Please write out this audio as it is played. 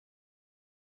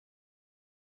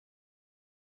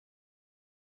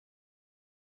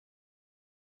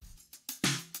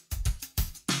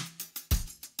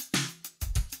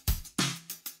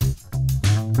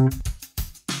I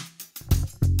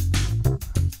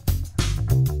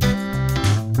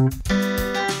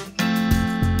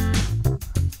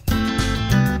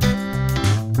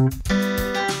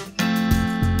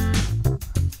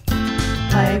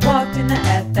walked in the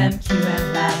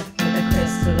FMQM lab with a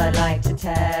crystal I'd like to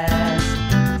test.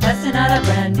 Testing out a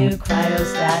brand new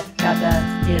cryostat, got the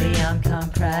helium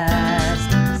compressed.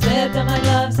 Slipped on my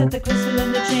gloves, set the crystal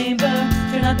in the chamber,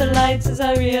 turn out the lights as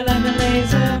I realign the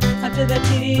laser. After the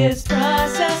tedious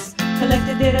process, collect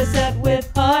the dataset with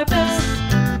ARPES.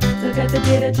 Look at the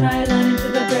data, try it on into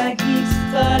the Bragg piece,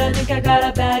 but I think I got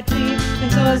a bad cleave,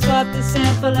 and so I swapped the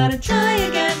sample out and try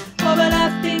again.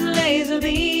 Overlapping laser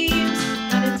beams,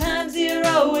 100 times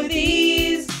 0 with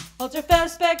ease.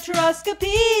 Ultrafast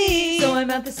spectroscopy. So I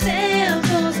mount the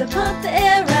samples, I pump the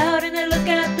air out, and I look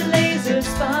at the laser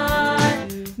spot.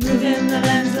 Moving the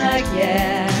lens like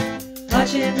yeah,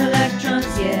 watching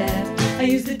electrons, yeah. I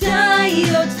use the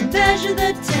diodes to measure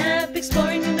the temp,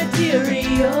 exploring new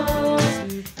materials,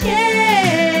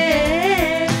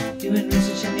 yeah. Doing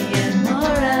research in the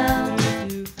MRL,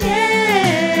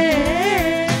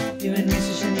 yeah. Doing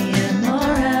research in the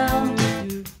MRL.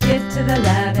 Get to the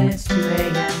lab and it's 2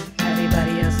 a.m.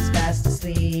 Everybody else is fast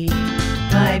asleep.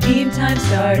 My beam time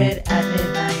started at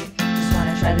midnight. Just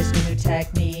wanna try this new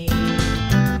technique.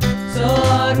 So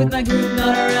hard with my group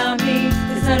not around me.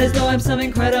 It's not as though I'm some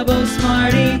incredible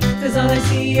smarty, cause all I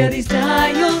see are these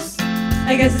dials.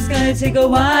 I guess it's gonna take a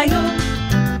while.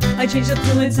 I change the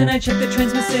fluence and I check the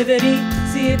transmissivity,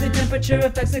 see if the temperature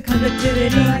affects the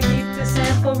conductivity. I keep the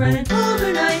sample running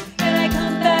overnight, and I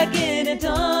come back in at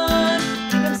dawn.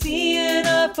 Think I'm seeing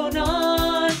a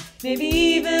phonon, maybe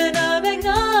even a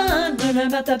magnon. Learn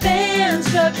about the band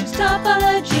structures,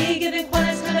 topology, giving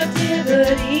quantized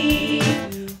conductivity.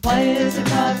 Why is a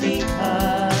coffee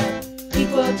cup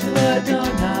equal to a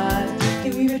donut?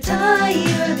 Can we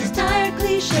retire these tired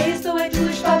cliches the way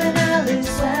Jewish Bob and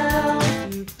Alice well?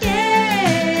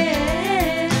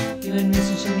 Yeah, doing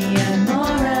research in the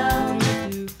MRL.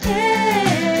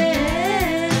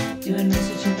 Yeah, doing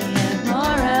research in the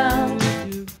MRL.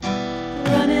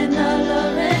 Running a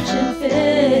Laurentian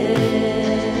fit.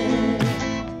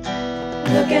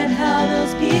 Look at how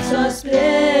those peaks are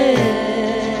split.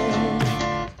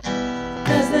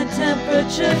 The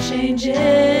temperature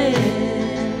changes.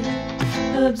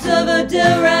 Observe a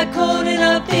Dirac cone and I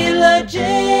feel a J.